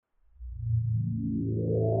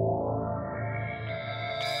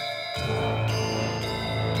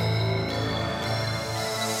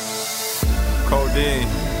codeine,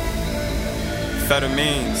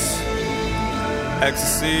 amphetamines,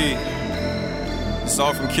 ecstasy, it's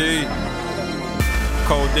all from Key.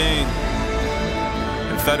 Codeine,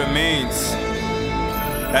 amphetamines,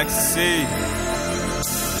 ecstasy,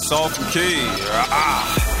 it's all from Key.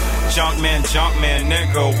 Junkman,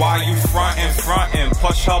 nigga, why you frontin'?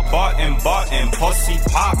 Push her button, pussy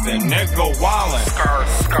poppin', nigga wildin'. Skirt.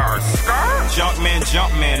 Junkman,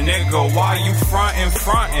 nigga, why you frontin'?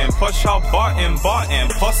 Push her button,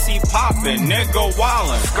 pussy poppin', nigga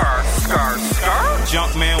wildin'. Skirt.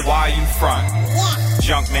 Junkman, why you frontin'?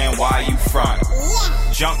 Junkman, why you frontin'?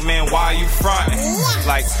 Junkman, why you frontin'?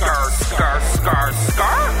 Like skirt.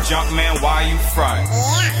 Junkman, why you frontin'?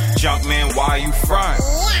 Junkman, why you frontin'?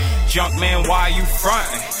 Junkman, why you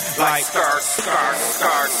frontin'? Like skirt.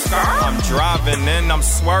 I'm driving and I'm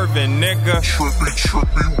swerving, nigga.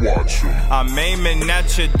 Trippy, watch ya. I'm aiming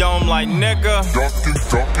at your dome like nigga. Duckin',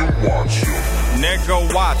 watch ya.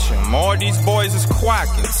 Nigga, watch him. All these boys is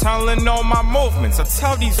quacking, telling all my movements. I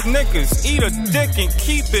tell these niggas, eat a dick and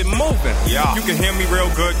keep it moving. Yeah. You can hear me real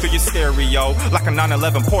good through your stereo, like a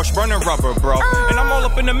 911 Porsche burning rubber, bro. And I'm all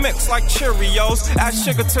up in the mix like Cheerios. Add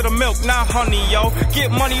sugar to the milk, not honey, yo. Get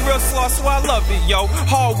money real slow, so I love it, yo.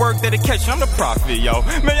 Hard work, dedication, I'm the prophet, yo.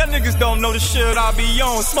 Man, y'all niggas don't know the shit I be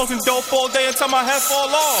on. Smoking dope all day until my head fall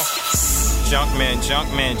off. Junkman,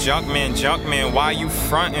 why you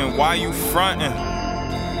frontin'?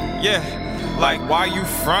 Yeah, like why you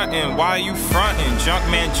frontin'? Junkman,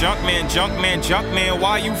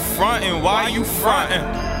 why you frontin'?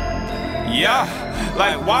 Yeah,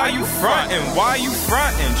 like why you frontin'?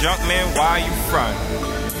 Junkman, why you frontin'?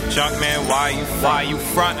 Junkman, why you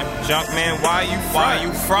frontin'? Junkman, why you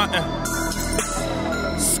frontin'?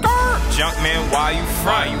 Junkman, why you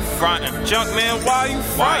frontin'? Junkman, why you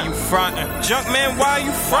frontin'? Junkman, why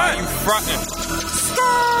you frontin'?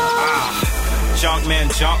 Junkman,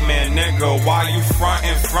 nigga, why you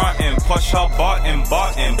frontin'? Push her button,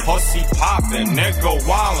 pussy poppin', nigga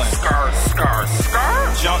wildin'. Skirt.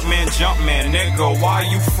 Junkman, nigga, why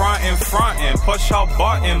you frontin'? Push her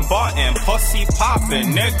button, pussy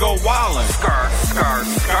poppin', nigga wildin'. Skirt.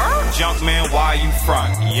 Junkman, why you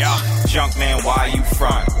frontin'? Yeah. Junkman, why you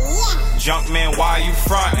frontin'? Junkman, why you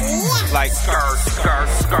frontin'? Like skirt.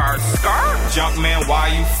 Junkman, why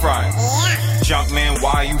you frontin'? Junkman,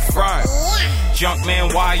 why you frontin'?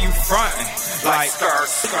 Junkman, why you frontin'? Like skirt.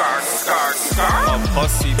 A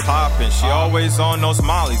pussy poppin', she always on those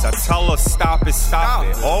mollies. I tell her stop it.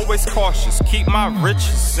 Always cautious, keep my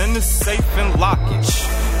riches in the safe and lock it.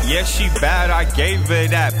 Yeah, she bad, I gave her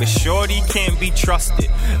that, but shorty can't be trusted.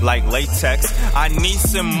 Like latex, I need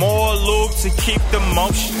some more lube to keep the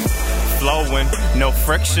motion flowing. No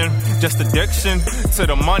friction, just addiction to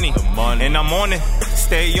the money. And I'm on it,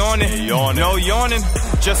 stay on it. No yawning,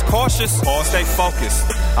 just cautious, stay focused.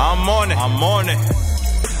 I'm on it.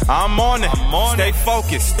 Stay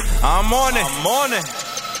focused. I'm on it.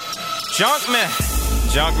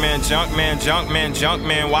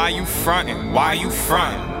 Junkman, why you frontin'?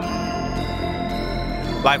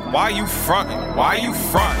 Like why you frontin'?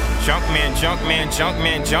 Junkman,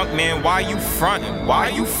 why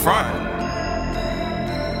you frontin'?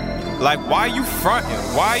 Like why you frontin'?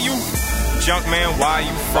 Junkman, why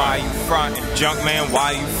you frontin'? Junkman,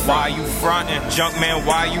 why you frontin'? Junkman,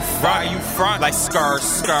 why you frontin'? Like skirt.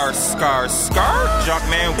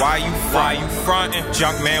 Junkman, why you frontin'?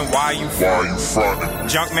 Junkman, why you frontin'?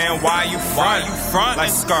 Junkman, why you frontin'? Like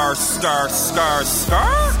skirt.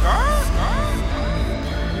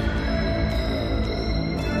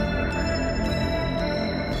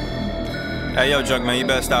 Hey yo, Junkman, you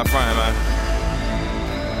better stop frontin', man.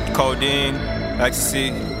 Codeine,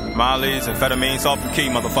 ecstasy, mollies, amphetamines, all from Key,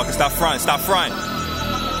 motherfucker. Stop frontin'.